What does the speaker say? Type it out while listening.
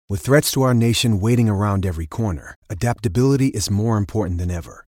With threats to our nation waiting around every corner, adaptability is more important than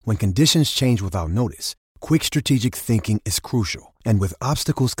ever. When conditions change without notice, quick strategic thinking is crucial. And with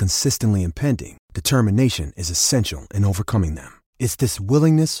obstacles consistently impending, determination is essential in overcoming them. It's this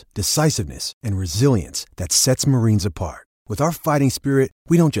willingness, decisiveness, and resilience that sets Marines apart. With our fighting spirit,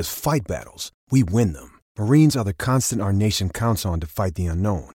 we don't just fight battles, we win them. Marines are the constant our nation counts on to fight the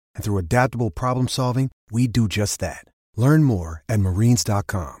unknown. And through adaptable problem solving, we do just that. Learn more at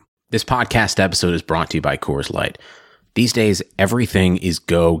marines.com. This podcast episode is brought to you by Coors Light. These days, everything is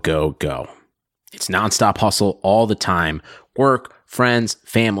go, go, go. It's nonstop hustle all the time. Work, friends,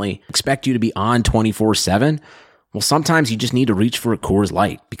 family expect you to be on 24/7. Well, sometimes you just need to reach for a Coors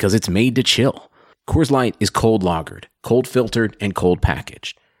Light because it's made to chill. Coors Light is cold lagered, cold filtered, and cold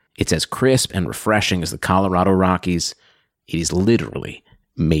packaged. It's as crisp and refreshing as the Colorado Rockies. It is literally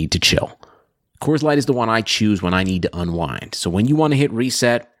made to chill. Coors Light is the one I choose when I need to unwind. So when you want to hit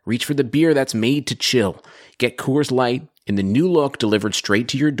reset, reach for the beer that's made to chill. Get Coors Light in the new look delivered straight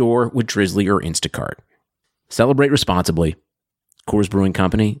to your door with Drizzly or Instacart. Celebrate responsibly. Coors Brewing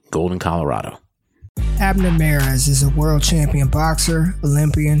Company, Golden, Colorado. Abner Mares is a world champion boxer,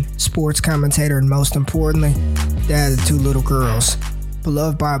 Olympian, sports commentator, and most importantly, dad of two little girls.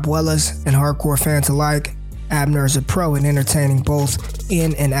 Beloved by abuelas and hardcore fans alike, Abner is a pro in entertaining both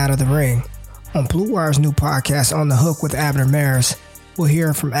in and out of the ring. On Blue Wire's new podcast, On the Hook with Abner Mares, we'll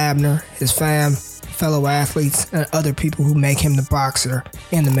hear from Abner, his fam, fellow athletes, and other people who make him the boxer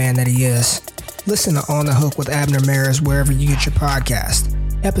and the man that he is. Listen to On the Hook with Abner Mares wherever you get your podcast.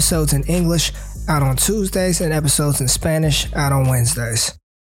 Episodes in English out on Tuesdays and episodes in Spanish out on Wednesdays.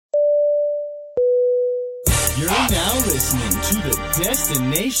 You're now listening to the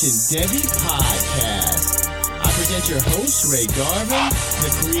Destination Devy podcast. I present your host, Ray Garvin, the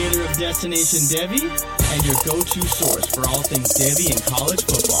creator of Destination Devy, and your go-to source for all things Devy and college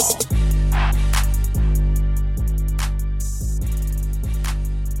football.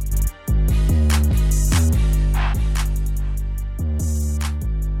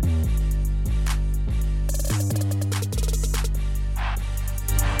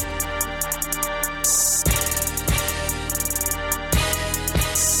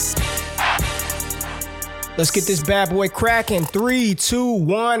 Let's get this bad boy cracking. 3, 2,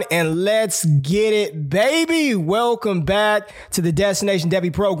 1, and let's get it, baby. Welcome back to the Destination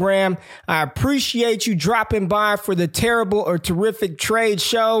Devy program. I appreciate you dropping by for the terrible or terrific trade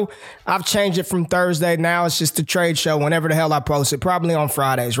show. I've changed it from Thursday. Now it's just a trade show whenever the hell I post it, probably on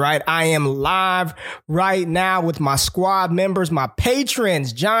Fridays, right? I am live right now with my squad members, my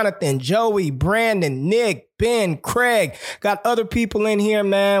patrons, Jonathan, Joey, Brandon, Nick, Ben, Craig, got other people in here,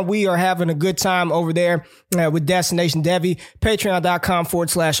 man. We are having a good time over there with Destination Devy.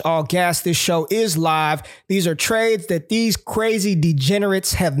 Patreon.com/all gas. This show is live. These are trades that these crazy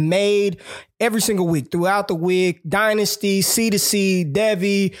degenerates have made every single week, throughout the week. Dynasty, C2C,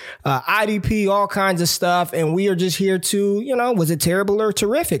 Devy, IDP, all kinds of stuff. And we are just here to, was it terrible or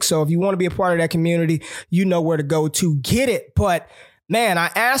terrific? So if you want to be a part of that community, you know where to go to get it. But man,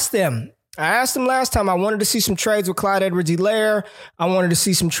 I asked them last time. I wanted to see some trades with Clyde Edwards-Helaire. I wanted to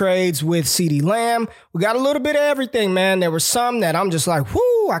see some trades with CeeDee Lamb. We got a little bit of everything, man. There were some that I'm just like,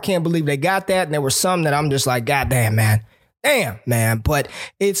 whoo, I can't believe they got that. And there were some that I'm just like, goddamn, man. Damn, man. But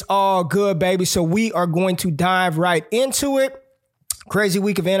it's all good, baby. So we are going to dive right into it. Crazy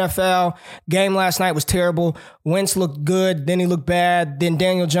week of NFL. Game last night was terrible. Wentz looked good. Then he looked bad. Then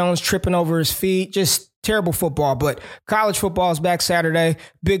Daniel Jones tripping over his feet. Just terrible football, but college football is back Saturday.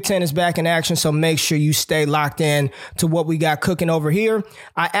 Big Ten is back in action, so make sure you stay locked in to what we got cooking over here.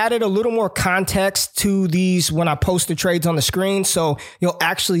 I added a little more context to these when I post the trades on the screen, so you'll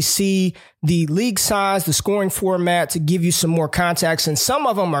actually see the league size, the scoring format to give you some more context, and some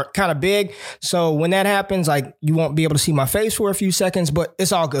of them are kind of big, so when that happens, you won't be able to see my face for a few seconds, but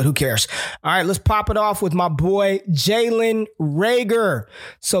it's all good. Who cares? All right, let's pop it off with my boy Jalen Reagor.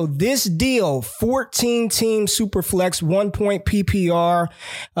 So this deal, 14-team Superflex, 1-point PPR.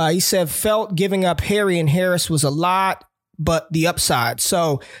 He said felt giving up Harry and Harris was a lot, but the upside.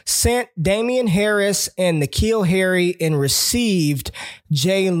 So sent Damian Harris and N'Keal Harry and received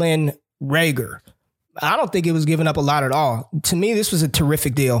Jalen Reagor. I don't think it was giving up a lot at all. To me, this was a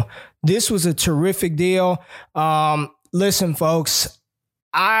terrific deal. Listen, folks,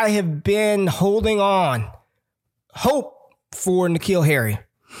 I have been holding on hope for N'Keal Harry.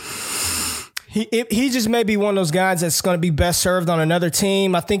 He just may be one of those guys that's going to be best served on another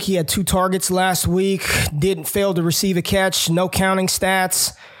team. I think he had 2 targets last week, didn't fail to receive a catch, no counting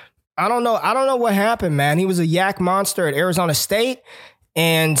stats. I don't know what happened, man. He was a yak monster at Arizona State.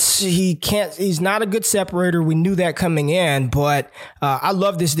 And he's not a good separator. We knew that coming in, but I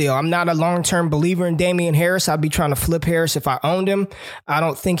love this deal. I'm not a long-term believer in Damian Harris. I'd be trying to flip Harris if I owned him. I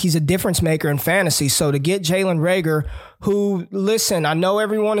don't think he's a difference maker in fantasy. So to get Jalen Reagor, who, listen, I know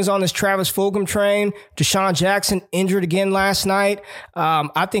everyone is on this Travis Fulgham train. Deshaun Jackson injured again last night.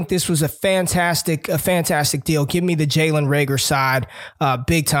 I think this was a fantastic deal. Give me the Jalen Reagor side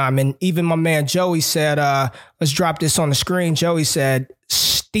big time. And even my man Joey said, let's drop this on the screen. Joey said,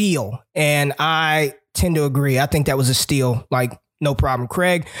 steal. And I tend to agree. I think that was a steal. Like, no problem.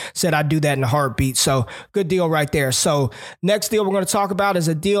 Craig said I'd do that in a heartbeat. So good deal right there. So next deal we're going to talk about is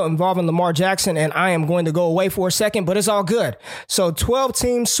a deal involving Lamar Jackson. And I am going to go away for a second, but it's all good. So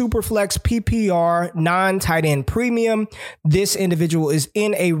 12-team Superflex PPR, 9 tight end premium. This individual is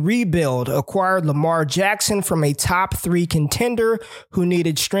in a rebuild, acquired Lamar Jackson from a top 3 contender who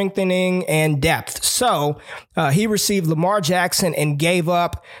needed strengthening and depth. So he received Lamar Jackson and gave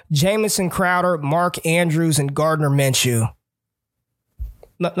up Jamison Crowder, Mark Andrews, and Gardner Minshew.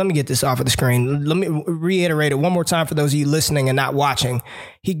 Let me get this off of the screen. Let me reiterate it one more time for those of you listening and not watching.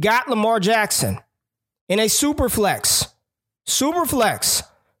 He got Lamar Jackson in a super flex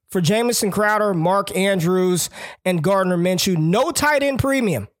for Jamison Crowder, Mark Andrews, and Gardner Minshew. No tight end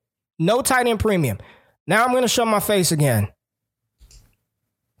premium. Now I'm going to show my face again.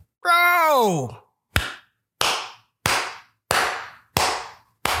 Bro.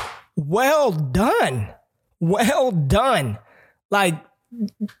 Well done. Like,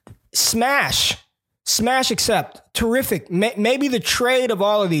 smash accept. Terrific. Maybe the trade of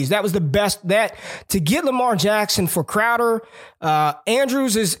all of these. That was the best. That to get Lamar Jackson for Crowder,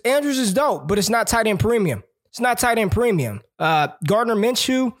 Andrews is dope, but it's not tight end premium. Gardner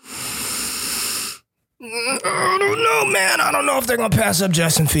Minshew, I don't know, man. I don't know if they're going to pass up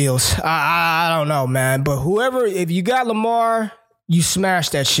Justin Fields. I don't know, man. But if you got Lamar, you smash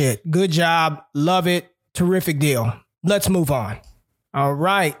that shit. Good job. Love it. Terrific deal. Let's move on. All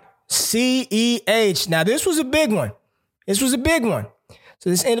right. CEH. Now, this was a big one. So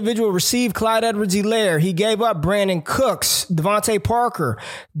this individual received Clyde Edwards-Helaire. He gave up Brandon Cooks, Devontae Parker,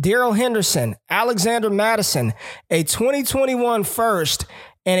 Darrell Henderson, Alexander Madison, a 2021 first,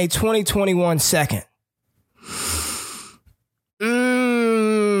 and a 2021 second. Do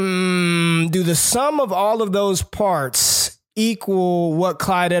the sum of all of those parts equal what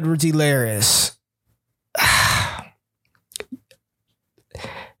Clyde Edwards-Helaire is?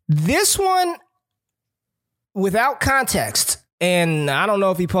 This one, without context, and I don't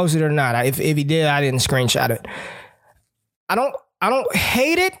know if he posted it or not. If he did, I didn't screenshot it. I don't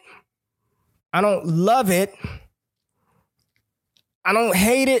hate it. I don't love it. I don't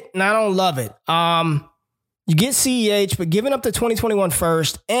hate it, and I don't love it. You get CEH, but giving up the 2021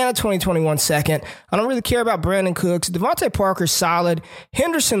 first and a 2021 second. I don't really care about Brandon Cooks. Devontae Parker's solid.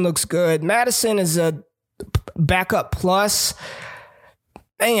 Henderson looks good. Madison is a backup plus.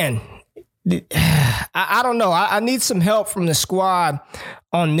 Man, I don't know. I need some help from the squad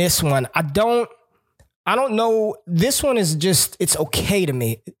on this one. I don't know. This one is just, it's okay to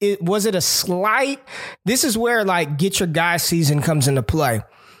me. Was it a slight? This is where, like, get your guy season comes into play.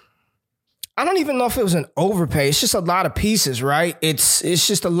 I don't even know if it was an overpay. It's just a lot of pieces, right? It's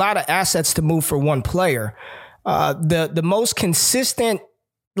just a lot of assets to move for one player. The most consistent,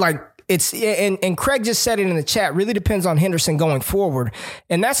 like, it's, and Craig just said it in the chat, really depends on Henderson going forward.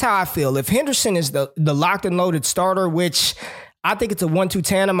 And that's how I feel. If Henderson is the locked and loaded starter, which I think it's a 1-2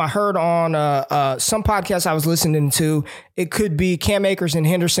 tandem. I heard on some podcasts I was listening to, it could be Cam Akers and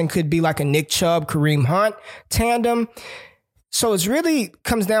Henderson could be like a Nick Chubb, Kareem Hunt tandem. So it really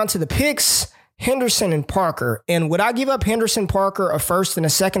comes down to the picks, Henderson and Parker. And would I give up Henderson, Parker, a first and a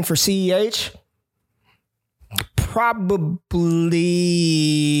second for CEH? Probably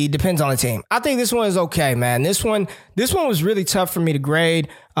depends on the team. I think this one is okay, man. This one was really tough for me to grade.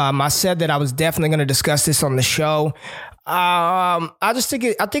 I said that I was definitely going to discuss this on the show. I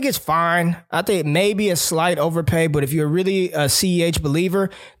think it's fine. I think it may be a slight overpay, but if you're really a CEH believer,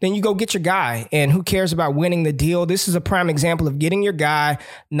 then you go get your guy. And who cares about winning the deal? This is a prime example of getting your guy,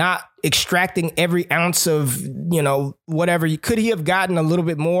 not extracting every ounce of, whatever. Could he have gotten a little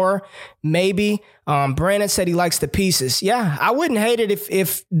bit more? Maybe. Brandon said he likes the pieces. Yeah, I wouldn't hate it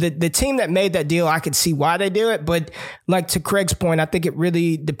if the team that made that deal, I could see why they do it. But like to Craig's point, I think it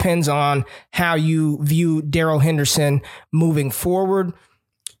really depends on how you view Darrell Henderson moving forward.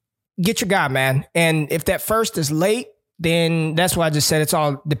 Get your guy, man. And if that first is late, then that's why I just said it's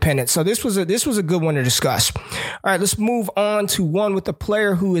all dependent. So this was a good one to discuss. All right, let's move on to one with a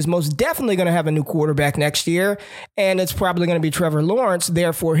player who is most definitely going to have a new quarterback next year, and it's probably going to be Trevor Lawrence.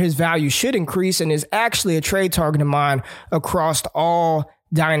 Therefore, his value should increase and is actually a trade target of mine across all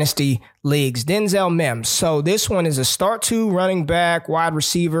dynasty leagues. Denzel Mims. So this one is a start 2 running back, wide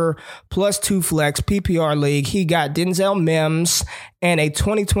receiver, +2 flex PPR league. He got Denzel Mims and a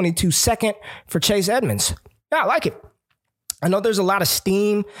 2022 second for Chase Edmonds. Yeah, I like it. I know there's a lot of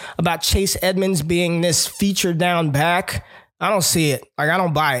steam about Chase Edmonds being this featured down back. I don't see it. Like, I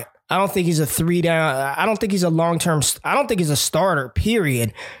don't buy it. I don't think he's a 3 down. I don't think he's a long-term. I don't think he's a starter,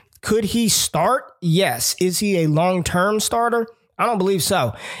 period. Could he start? Yes. Is he a long-term starter? I don't believe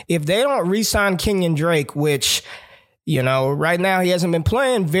so. If they don't re-sign Kenyon Drake, which, right now he hasn't been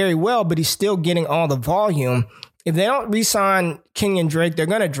playing very well, but he's still getting all the volume. If they don't re-sign Kenyon Drake, they're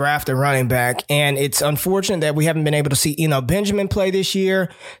going to draft a running back. And it's unfortunate that we haven't been able to see Benjamin play this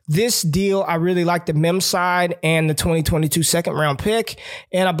year. This deal, I really like the Mims side and the 2022 second round pick.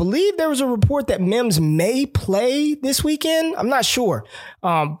 And I believe there was a report that Mims may play this weekend. I'm not sure.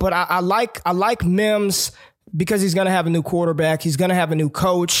 But I like Mims because he's going to have a new quarterback. He's going to have a new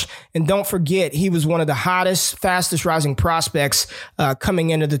coach. And don't forget, he was one of the hottest, fastest rising prospects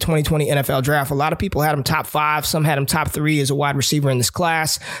coming into the 2020 NFL draft. A lot of people had him top 5. Some had him top 3 as a wide receiver in this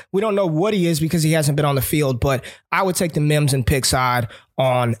class. We don't know what he is because he hasn't been on the field, but I would take the Mims and pick side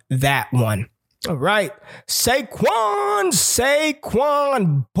on that one. All right. Saquon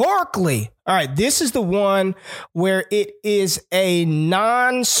Barkley. All right. This is the one where it is a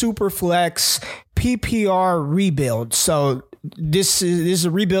non-superflex PPR rebuild. So this is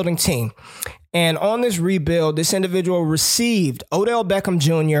a rebuilding team. And on this rebuild, this individual received Odell Beckham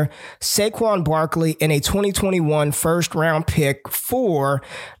Jr., Saquon Barkley, and a 2021 first-round pick for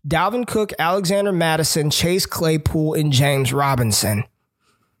Dalvin Cook, Alexander Mattison, Chase Claypool, and James Robinson.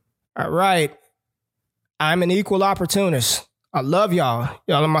 All right. I'm an equal opportunist. I love y'all.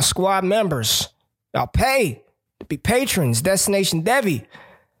 Y'all are my squad members. Y'all pay to be patrons. Destination Devy.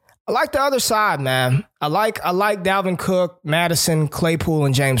 I like the other side, man. I like Dalvin Cook, Madison, Claypool,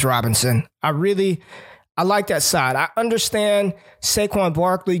 and James Robinson. I like that side. I understand Saquon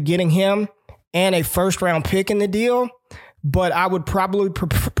Barkley getting him and a first-round pick in the deal, but I would probably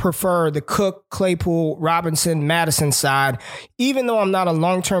prefer the Cook, Claypool, Robinson, Madison side. Even though I'm not a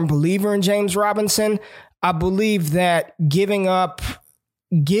long-term believer in James Robinson, I believe that giving up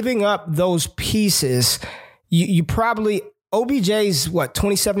those pieces, you probably, OBJ's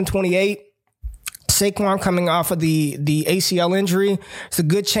 27, 28. Saquon coming off of the ACL injury. It's a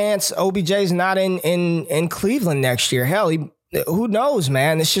good chance OBJ's not in Cleveland next year. Hell, who knows,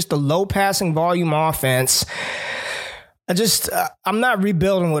 man? It's just a low passing volume offense. I'm not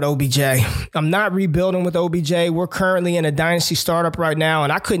rebuilding with OBJ. We're currently in a dynasty startup right now,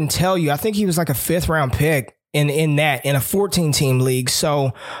 and I couldn't tell you. I think he was like a 5th round pick in a 14-team league.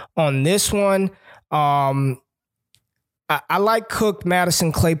 So on this one, I like Cook,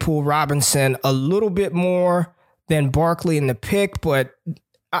 Madison, Claypool, Robinson a little bit more than Barkley in the pick, but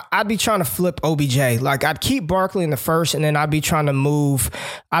I'd be trying to flip OBJ. Like, I'd keep Barkley in the first, and then I'd be trying to move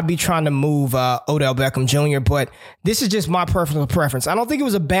Odell Beckham Jr. But this is just my personal preference. I don't think it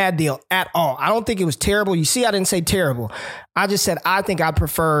was a bad deal at all. I don't think it was terrible. You see, I didn't say terrible. I just said I think I'd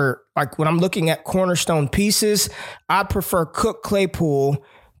prefer, like, when I'm looking at cornerstone pieces, I'd prefer Cook, Claypool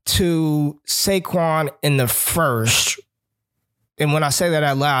to Saquon in the first. And when I say that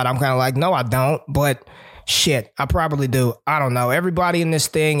out loud, I'm kind of like, no, I don't. But shit, I probably do. I don't know. Everybody in this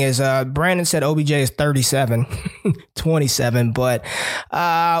thing is, Brandon said OBJ is 37, 27. But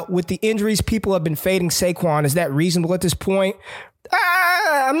with the injuries, people have been fading Saquon. Is that reasonable at this point?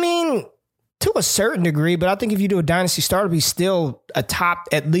 I mean, to a certain degree, but I think if you do a dynasty startup, he's still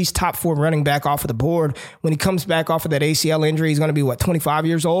at least top 4 running back off of the board. When he comes back off of that ACL injury, he's going to be 25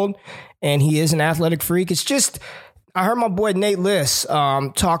 years old, and he is an athletic freak. It's just, I heard my boy Nate Liss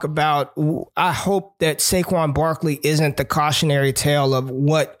talk about, I hope that Saquon Barkley isn't the cautionary tale of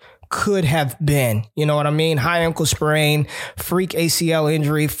what could have been. You know what I mean? High ankle sprain, freak ACL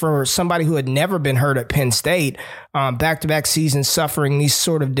injury for somebody who had never been hurt at Penn State, back-to-back seasons suffering these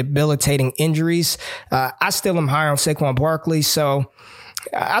sort of debilitating injuries. I still am high on Saquon Barkley, so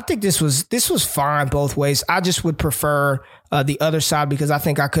I think this was fine both ways. I just would prefer the other side because I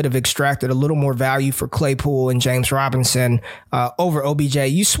think I could have extracted a little more value for Claypool and James Robinson over OBJ.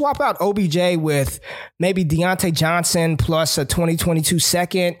 You swap out OBJ with maybe Deontay Johnson plus a 2022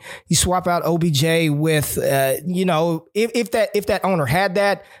 second. You swap out OBJ with, if that owner had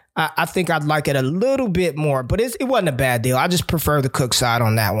that, I think I'd like it a little bit more. But it wasn't a bad deal. I just prefer the Cook side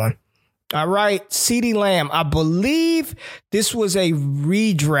on that one. All right, CeeDee Lamb. I believe this was a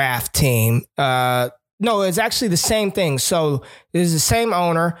redraft team. No, it's actually the same thing. So it is the same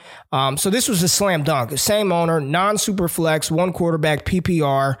owner. So this was a slam dunk. Same owner, non-super flex, one quarterback,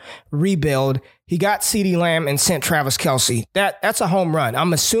 PPR, rebuild. He got CeeDee Lamb and sent Travis Kelce. That's a home run.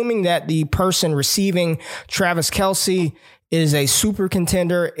 I'm assuming that the person receiving Travis Kelce is a super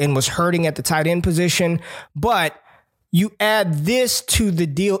contender and was hurting at the tight end position. But you add this to the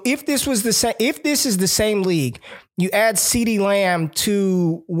deal. If this is the same league, you add CeeDee Lamb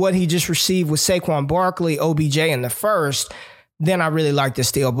to what he just received with Saquon Barkley, OBJ in the first, then I really like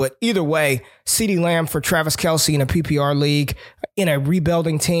this deal. But either way, CeeDee Lamb for Travis Kelce in a PPR league, in a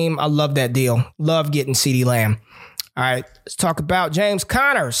rebuilding team, I love that deal. Love getting CeeDee Lamb. All right, let's talk about James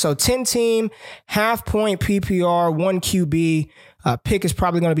Conner. So 10-team, half-point PPR, 1 QB. Pick is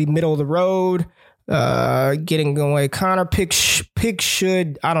probably going to be middle of the road. Getting away. Connor pick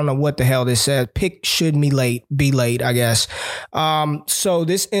should, I don't know what the hell this says. Pick should be late, I guess. So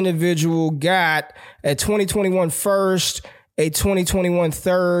this individual got a 2021 first, a 2021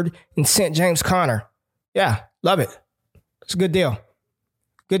 third, and sent James Conner. Yeah, love it. It's a good deal.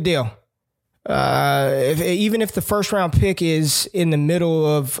 Good deal. Even if the first round pick is in the middle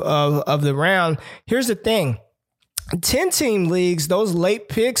of the round, here's the thing. 10-team leagues, those late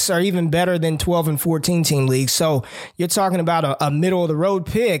picks are even better than 12 and 14-team leagues. So you're talking about a middle-of-the-road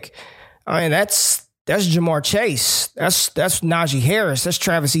pick. I mean, that's Jamar Chase. That's Najee Harris. That's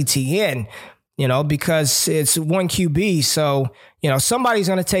Travis Etienne, because it's 1 QB. So, somebody's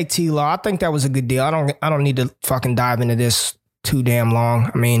going to take T-Law. I think that was a good deal. I don't need to fucking dive into this too damn long.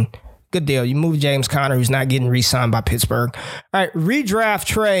 I mean, good deal. You move James Conner, who's not getting re-signed by Pittsburgh. All right, redraft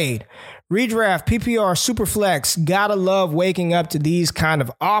trade. Redraft, PPR, Superflex. Gotta love waking up to these kind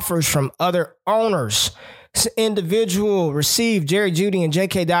of offers from other owners. This individual received Jerry Jeudy and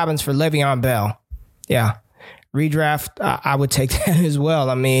J.K. Dobbins for Le'Veon Bell. Yeah, redraft, I would take that as well.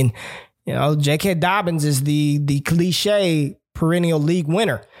 I mean, J.K. Dobbins is the cliche perennial league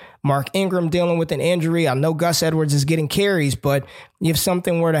winner. Mark Ingram dealing with an injury. I know Gus Edwards is getting carries, but if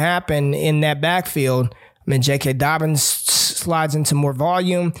something were to happen in that backfield, J.K. Dobbins slides into more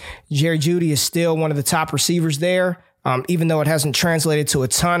volume. Jerry Jeudy is still one of the top receivers there, even though it hasn't translated to a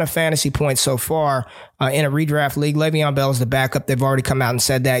ton of fantasy points so far in a redraft league. Le'Veon Bell is the backup. They've already come out and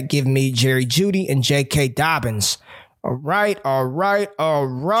said that. Give me Jerry Jeudy and J.K. Dobbins. All right.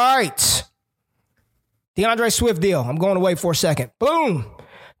 DeAndre Swift deal. I'm going away for a second. Boom.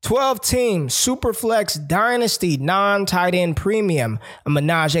 12-team, Superflex Dynasty, non-tight end premium, a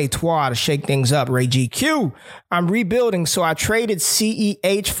menage a trois to shake things up. Ray GQ. I'm rebuilding, so I traded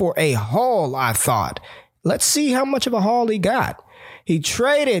CEH for a haul, I thought. Let's see how much of a haul he got. He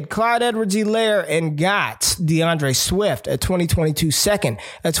traded Clyde Edwards-Helaire and got DeAndre Swift, a 2022 second,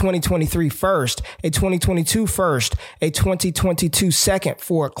 a 2023 first, a 2022 first, a 2022 second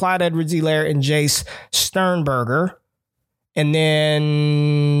for Clyde Edwards-Helaire and Jace Sternberger. And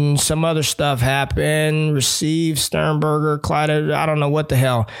then some other stuff happened. Received Sternberger, Clyde. I don't know what the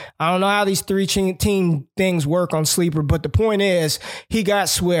hell. I don't know how these three team things work on Sleeper. But the point is, he got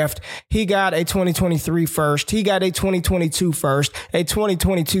Swift. He got a 2023 first. He got a 2022 first, a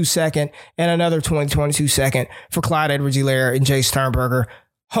 2022 second, and another 2022 second for Clyde Edwards-Helaire and Jay Sternberger.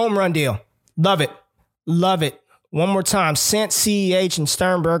 Home run deal. Love it. Love it. One more time. Sent CEH and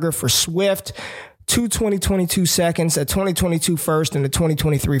Sternberger for Swift. 2 2022 seconds, a 2022 first, and a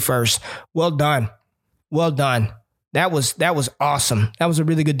 2023 first. Well done. Well done. That was awesome. That was a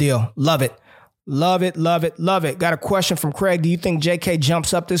really good deal. Love it. Love it, love it, love it. Got a question from Craig. Do you think JK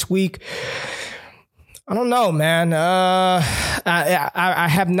jumps up this week? I don't know, man. I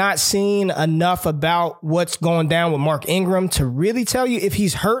have not seen enough about what's going down with Mark Ingram to really tell you if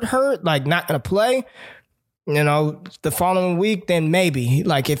he's hurt, like not going to play. The following week, then maybe.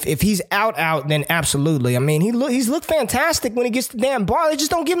 Like if he's out, then absolutely. I mean, he's looked fantastic when he gets the damn ball. They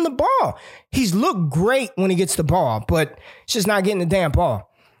just don't give him the ball. He's looked great when he gets the ball, but it's just not getting the damn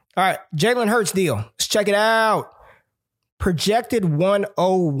ball. All right, Jalen Hurts deal. Let's check it out. Projected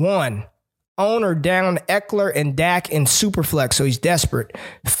 101. Owner down Eckler and Dak in Superflex, so he's desperate.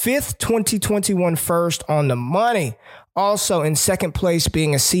 5th 2021 first on the money. Also in second place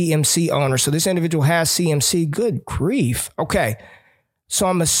being a CMC owner. So this individual has CMC. Good grief. Okay. So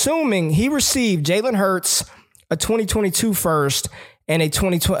I'm assuming he received Jalen Hurts, a 2022 first, and two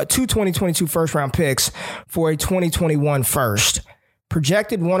 2022 first round picks for a 2021 first.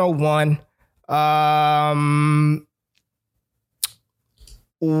 Projected 101.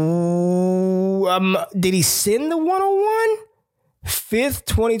 Did he send the 101? 5th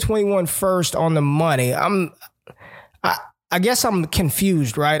 2021 first on the money. I guess I'm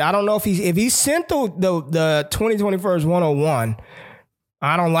confused, right? I don't know if he sent the 2021 101.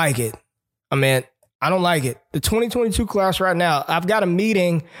 I don't like it. I don't like it. The 2022 class right now, I've got a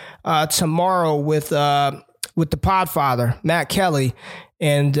meeting tomorrow with the Podfather, Matt Kelly,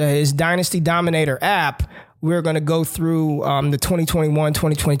 and his Dynasty Dominator app. We're going to go through the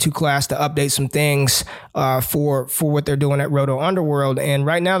 2021-2022 class to update some things for what they're doing at Roto Underworld. And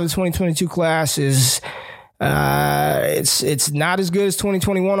right now, the 2022 class is it's not as good as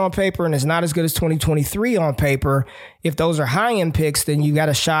 2021 on paper, and it's not as good as 2023 on paper. If those are high-end picks, then you got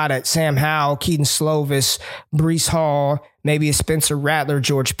a shot at Sam Howell, Keaton Slovis, Breece Hall, maybe a Spencer Rattler,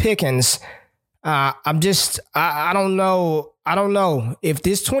 George Pickens. I don't know. I don't know if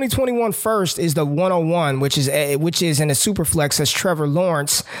this 2021 first is the 101, which is in a super flex as Trevor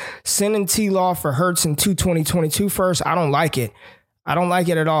Lawrence, sending T-Law for Hurts in 2022 first. I don't like it. I don't like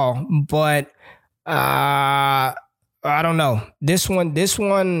it at all. But I don't know. This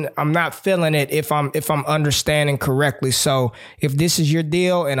one, I'm not feeling it if I'm understanding correctly. So if this is your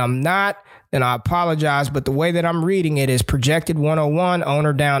deal and I'm not, then I apologize. But the way that I'm reading it is projected 101,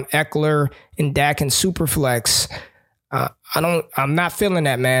 owner down Eckler and Dak and Superflex. I'm not feeling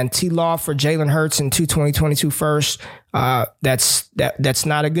that, man. T-Law for Jalen Hurts in 2022 first. That's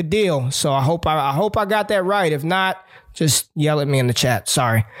not a good deal. So I hope I got that right. If not, just yell at me in the chat.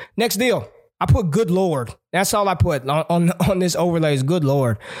 Sorry. Next deal. I put good Lord. That's all I put on this overlay is good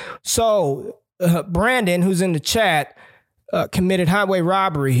Lord. So Brandon, who's in the chat, committed highway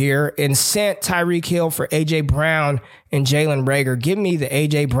robbery here and sent Tyreek Hill for A.J. Brown and Jalen Reagor. Give me the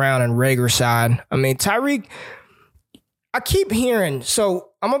A.J. Brown and Reagor side. I mean, Tyreek, I keep hearing,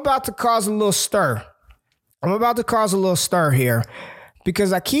 so I'm about to cause a little stir. Here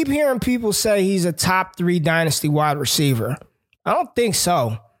because I keep hearing people say he's a top 3 dynasty wide receiver. I don't think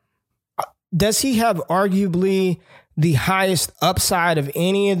so. Does he have arguably the highest upside of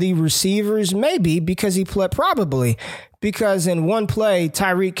any of the receivers? Maybe, because he played probably. Because in one play,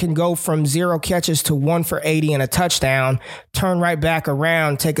 Tyreek can go from 0 catches to 1 for 80 and a touchdown, turn right back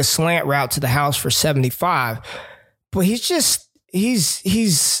around, take a slant route to the house for 75. But he's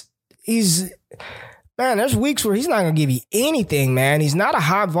man, there's weeks where he's not going to give you anything, man. He's not a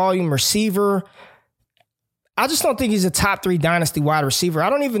high volume receiver. I just don't think he's a top 3 dynasty wide receiver. I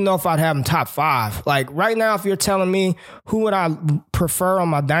don't even know if I'd have him top 5. Like right now, if you're telling me who would I prefer on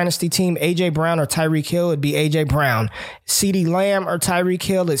my dynasty team, A.J. Brown or Tyreek Hill, it'd be A.J. Brown. CeeDee Lamb or Tyreek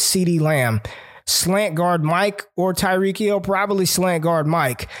Hill, it's CeeDee Lamb. Slant guard Mike or Tyreek Hill, probably slant guard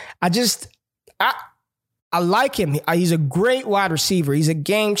Mike. I like him. He's a great wide receiver. He's a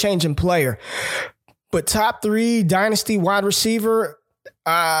game-changing player. But top 3 dynasty wide receiver,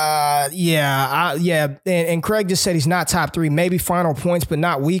 yeah. And Craig just said he's not top 3, maybe final points, but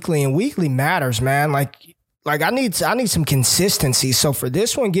not weekly. And weekly matters, man. Like I need some consistency. So for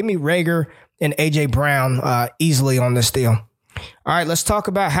this one, give me Reagor and A.J. Brown easily on this deal. All right, let's talk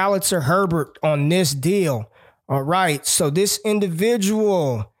about Howitzer Herbert on this deal. All right, so this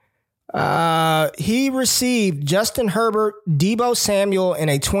individual, he received Justin Herbert, Deebo Samuel, and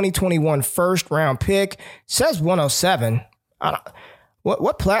a 2021 first-round pick. It says 107.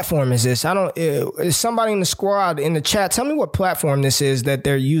 What platform is this? Is somebody in the squad in the chat? Tell me what platform this is that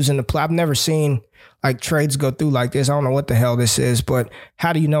they're using to play. I've never seen like trades go through like this. I don't know what the hell this is, but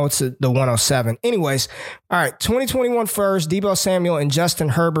how do you know it's the 107? Anyways, all right, 2021 first, Deebo Samuel and Justin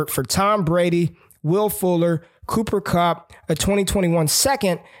Herbert for Tom Brady, Will Fuller, Cooper Kupp, a 2021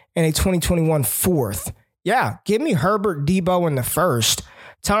 second, and a 2021 fourth. Yeah, give me Herbert, Deebo in the first.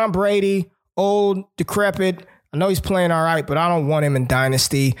 Tom Brady, old, decrepit. I know he's playing all right, but I don't want him in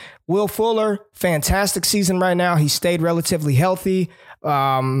Dynasty. Will Fuller, fantastic season right now. He stayed relatively healthy.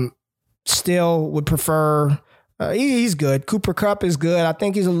 Still would prefer, he's good. Cooper Kupp is good. I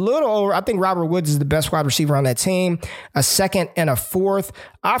think he's a little over. I think Robert Woods is the best wide receiver on that team. A second and a fourth.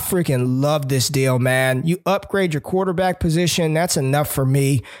 I freaking love this deal, man. You upgrade your quarterback position. That's enough for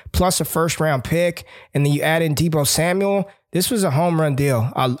me. Plus a first round pick. And then you add in Deebo Samuel. This was a home run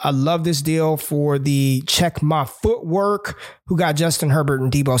deal. I love this deal for the check my footwork who got Justin Herbert and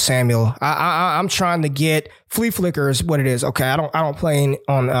Deebo Samuel. I'm trying to get Flea Flicker is what it is. Okay, I don't play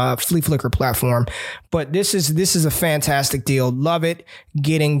on Flea Flicker platform, but this is a fantastic deal. Love it.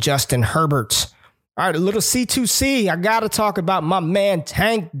 Getting Justin Herbert. All right, a little C2C. I got to talk about my man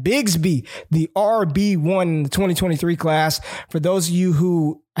Tank Bigsby, the RB1 in the 2023 class. For those of you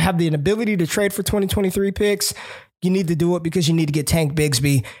who have the ability to trade for 2023 picks, you need to do it because you need to get Tank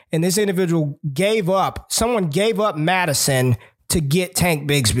Bigsby. And this individual someone gave up Madison to get Tank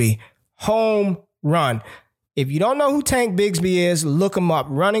Bigsby. Home run. If you don't know who Tank Bigsby is, look him up.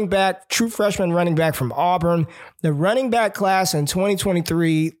 Running back, true freshman running back from Auburn. The running back class in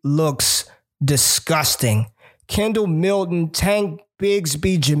 2023 looks disgusting. Kendall Milton, Tank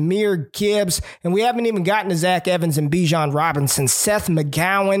Bigsby, Jahmyr Gibbs, and we haven't even gotten to Zach Evans and Bijan Robinson, Seth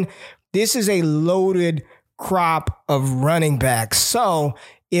McGowan. This is a loaded crop of running backs. So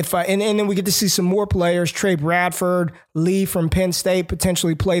if and then we get to see some more players, Trey Bradford, Lee from Penn State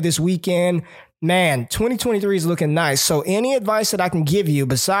potentially play this weekend. Man, 2023 is looking nice. So any advice that I can give you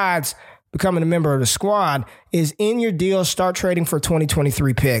besides becoming a member of the squad is in your deal, start trading for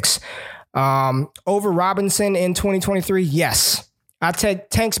 2023 picks. Over Robinson in 2023, yes. I take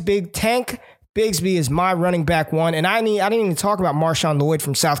Tank Bigsby is my running back one, and I didn't even talk about Marshawn Lloyd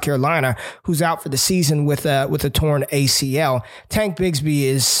from South Carolina, who's out for the season with a torn ACL. Tank Bigsby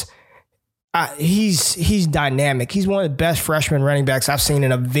is he's dynamic. He's one of the best freshman running backs I've seen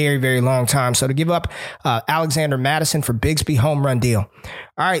in a very, very long time. So to give up Alexander Madison for Bigsby, home run deal. All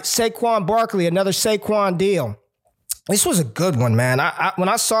right, Saquon Barkley, another Saquon deal. This was a good one, man. When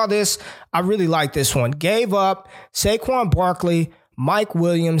I saw this, I really liked this one. Gave up Saquon Barkley, Mike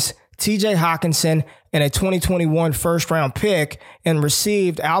Williams, TJ Hawkinson, and a 2021 first-round pick, and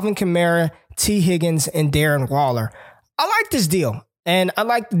received Alvin Kamara, T. Higgins, and Darren Waller. I like this deal, and I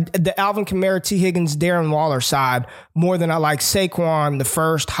like the Alvin Kamara, T. Higgins, Darren Waller side more than I like Saquon, the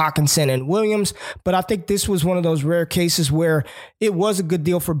first, Hawkinson, and Williams, but I think this was one of those rare cases where it was a good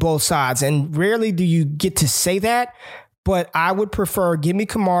deal for both sides, and rarely do you get to say that, but I would prefer give me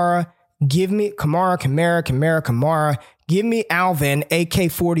Kamara, give me Kamara, give me Alvin,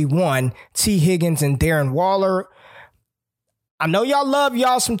 AK-41, T. Higgins, and Darren Waller. I know y'all love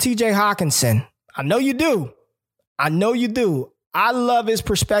y'all some TJ Hawkinson. I know you do. I love his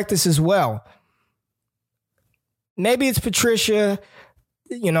prospectus as well. Maybe it's Patricia.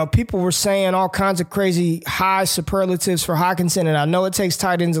 You know, people were saying all kinds of crazy high superlatives for Hawkinson, and I know it takes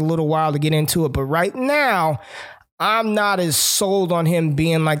tight ends a little while to get into it, but right now, I'm not as sold on him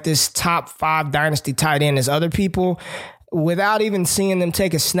being like this top 5 dynasty tight end as other people. Without even seeing them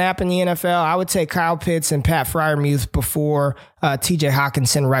take a snap in the NFL, I would take Kyle Pitts and Pat Freiermuth before TJ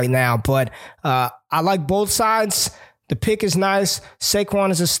Hawkinson right now. But I like both sides. The pick is nice. Saquon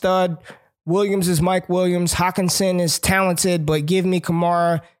is a stud. Williams is Mike Williams. Hawkinson is talented, but give me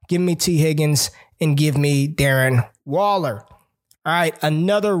Kamara, give me T. Higgins, and give me Darren Waller. All right,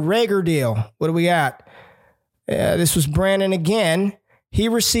 another Rager deal. What do we got? This was Brandon again. He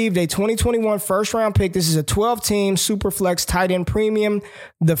received a 2021 first-round pick. This is a 12-team Superflex tight end premium.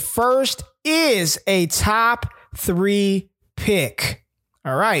 The first is a top 3 pick.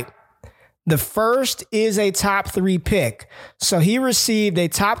 All right. The first is a top 3 pick. So he received a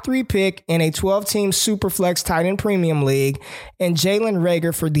top 3 pick in a 12-team Superflex tight end premium league and Jalen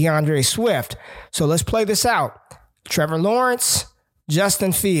Reagor for DeAndre Swift. So let's play this out. Trevor Lawrence,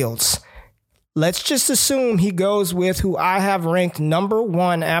 Justin Fields. Let's just assume he goes with who I have ranked number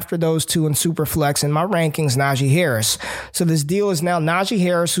 1 after those two in Superflex in my rankings, Najee Harris. So this deal is now Najee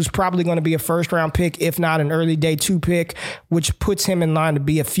Harris, who's probably going to be a first-round pick, if not an early day 2 pick, which puts him in line to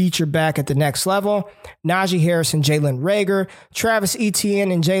be a feature back at the next level. Najee Harris and Jalen Reagor, Travis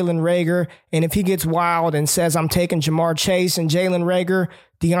Etienne and Jalen Reagor. And if he gets wild and says, I'm taking Jamar Chase and Jalen Reagor,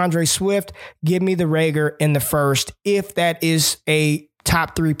 DeAndre Swift, give me the Reagor in the first, if that is a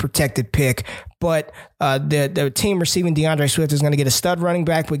top 3 protected pick. But the team receiving DeAndre Swift is going to get a stud running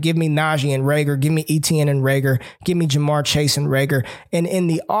back, but give me Najee and Reagor, give me Etienne and Reagor, give me Jamar Chase and Reagor. And in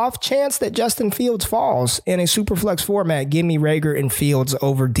the off chance that Justin Fields falls in a Superflex format, give me Reagor and Fields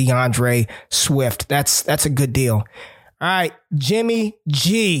over DeAndre Swift. That's a good deal. All right, Jimmy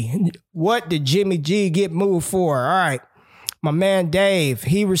G. What did Jimmy G get moved for? All right. My man Dave,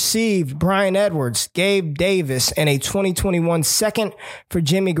 he received Bryan Edwards, Gabe Davis, and a 2021 second for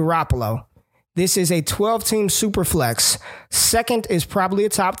Jimmy Garoppolo. This is a 12-team Superflex. Second is probably a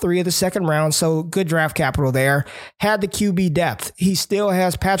top 3 of the second round, so good draft capital there. Had the QB depth. He still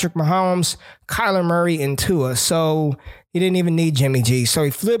has Patrick Mahomes, Kyler Murray, and Tua, so he didn't even need Jimmy G. So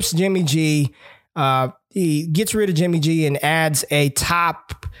he flips Jimmy G. He gets rid of Jimmy G and adds a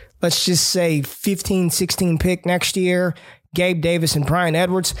top, let's just say 15, 16 pick next year. Gabe Davis and Bryan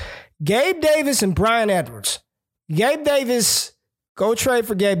Edwards. Gabe Davis, go trade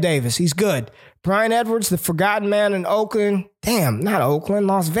for Gabe Davis. He's good. Bryan Edwards, the forgotten man in Oakland. Not Oakland,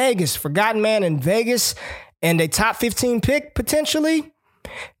 Las Vegas. Forgotten man in Vegas. And a top 15 pick, potentially.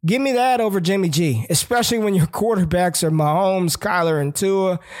 Give me that over Jimmy G, especially when your quarterbacks are Mahomes, Kyler, and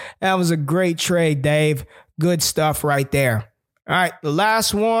Tua. That was a great trade, Dave. Good stuff right there. All right, the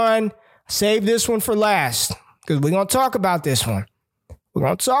last one. Save this one for last, because we're going to talk about this one.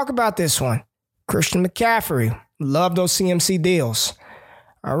 Christian McCaffrey. Love those CMC deals.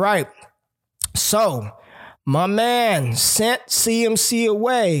 All right. So, my man sent CMC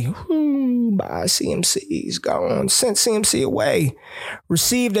away. Bye, CMC. He's gone. Sent CMC away.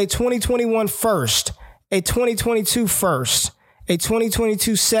 Received a 2021 first, a 2022 first, a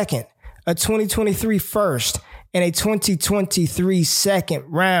 2022 second, a 2023 first, and a 2023 second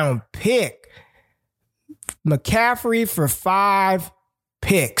round pick. McCaffrey for 5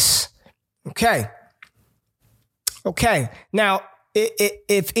 picks. Okay. Now,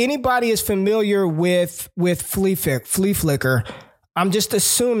 if anybody is familiar with Flea Flicker, I'm just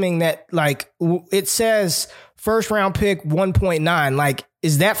assuming that like it says first round pick 1.9. Like,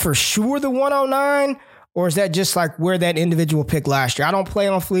 is that for sure the 109? Or is that just like where that individual pick last year? I don't play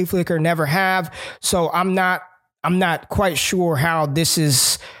on Flea Flicker, never have. So I'm not quite sure how this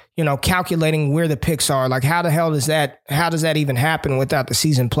is, calculating where the picks are. Like, how does that even happen without the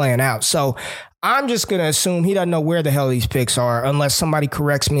season playing out? So I'm just going to assume he doesn't know where the hell these picks are unless somebody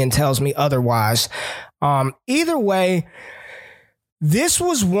corrects me and tells me otherwise. Either way, this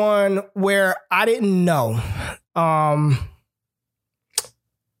was one where I didn't know.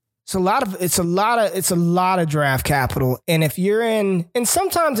 It's a lot of draft capital. And if you're and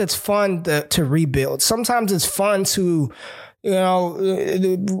sometimes it's fun to rebuild. Sometimes it's fun to,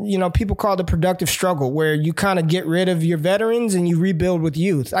 people call it the productive struggle, where you kind of get rid of your veterans and you rebuild with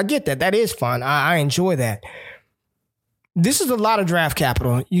youth. I get that. That is fun. I enjoy that. This is a lot of draft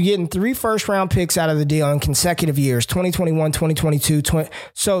capital. You're getting 3 first round picks out of the deal in consecutive years, 2021, 2022.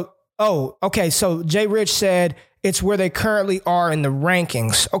 So Jay Rich said it's where they currently are in the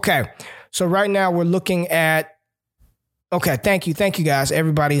rankings. Okay. So right now we're looking at, thank you guys.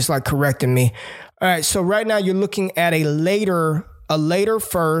 Everybody's like correcting me. All right. So right now you're looking at a later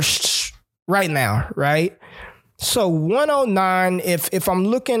first right now, right? So 109, if I'm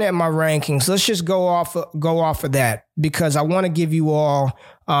looking at my rankings, let's just go off of that, because I want to give you all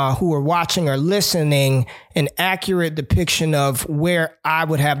who are watching or listening an accurate depiction of where I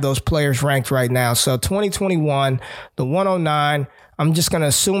would have those players ranked right now. So 2021, the 109, I'm just going to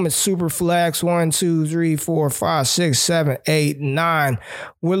assume it's super flex. 1, 2, 3, 4, 5, 6, 7, 8, 9.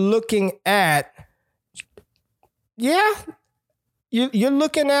 We're looking at, you're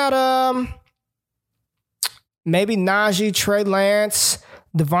looking at, maybe Najee, Trey Lance,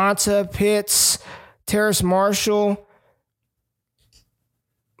 Devonta, Pitts, Terrace Marshall.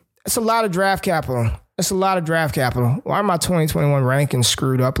 It's a lot of draft capital. Why are my 2021 rankings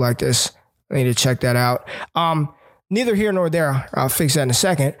screwed up like this? I need to check that out. Neither here nor there. I'll fix that in a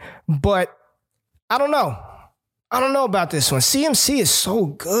second. But I don't know. I don't know about this one. CMC is so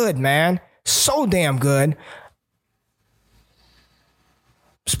good, man. So damn good.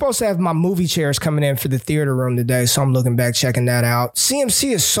 Supposed to have my movie chairs coming in for the theater room today, so I'm looking back, checking that out.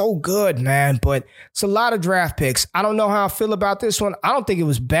 CMC is so good, man, but it's a lot of draft picks. I don't know how I feel about this one. I don't think it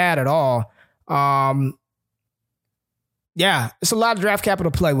was bad at all. It's a lot of draft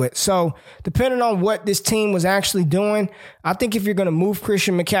capital to play with. So depending on what this team was actually doing, I think if you're going to move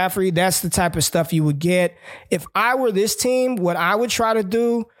Christian McCaffrey, that's the type of stuff you would get. If I were this team, what I would try to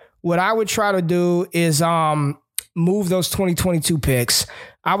do is move those 2022 picks.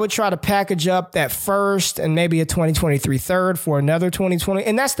 I would try to package up that first and maybe a 2023 third for another 2020.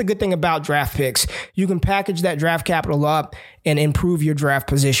 And that's the good thing about draft picks. You can package that draft capital up and improve your draft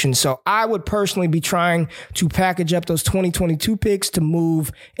position. So I would personally be trying to package up those 2022 picks to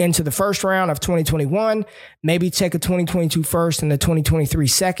move into the first round of 2021, maybe take a 2022 first and a 2023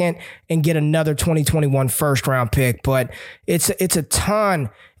 second and get another 2021 first round pick. But it's a ton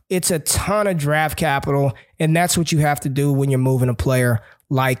of draft capital, and that's what you have to do when you're moving a player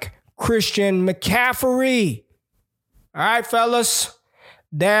like Christian McCaffrey. All right, fellas,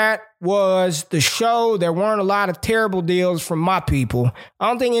 that was the show. There weren't a lot of terrible deals from my people. I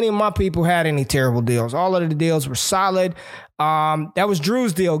don't think any of my people had any terrible deals. All of the deals were solid. That was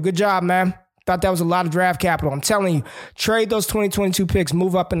Drew's deal. Good job, man. Thought that was a lot of draft capital. I'm telling you, trade those 2022 picks,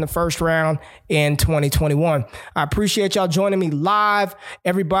 move up in the first round in 2021. I appreciate y'all joining me live.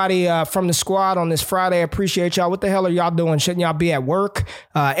 Everybody from the squad on this Friday, I appreciate y'all. What the hell are y'all doing? Shouldn't y'all be at work?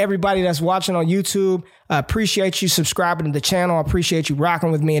 Everybody that's watching on YouTube, I appreciate you subscribing to the channel. I appreciate you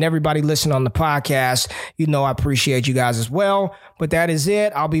rocking with me, and everybody listening on the podcast. You know I appreciate you guys as well. But that is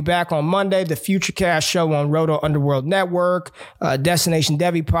it. I'll be back on Monday, the Futurecast show on Roto Underworld Network, Destination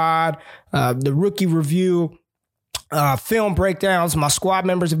Devy Pod, the Rookie Review, film breakdowns. My squad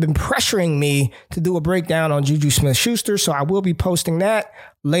members have been pressuring me to do a breakdown on Juju Smith-Schuster, so I will be posting that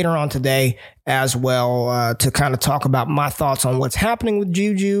later on today as well, to kind of talk about my thoughts on what's happening with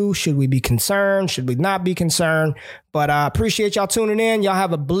Juju. Should we be concerned? Should we not be concerned? But I appreciate y'all tuning in. Y'all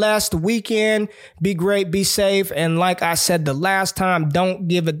have a blessed weekend. Be great, be safe. And like I said the last time, don't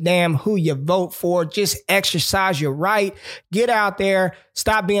give a damn who you vote for. Just exercise your right. Get out there.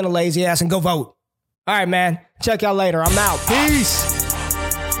 Stop being a lazy ass and go vote. All right, man. Check y'all later. I'm out. Peace.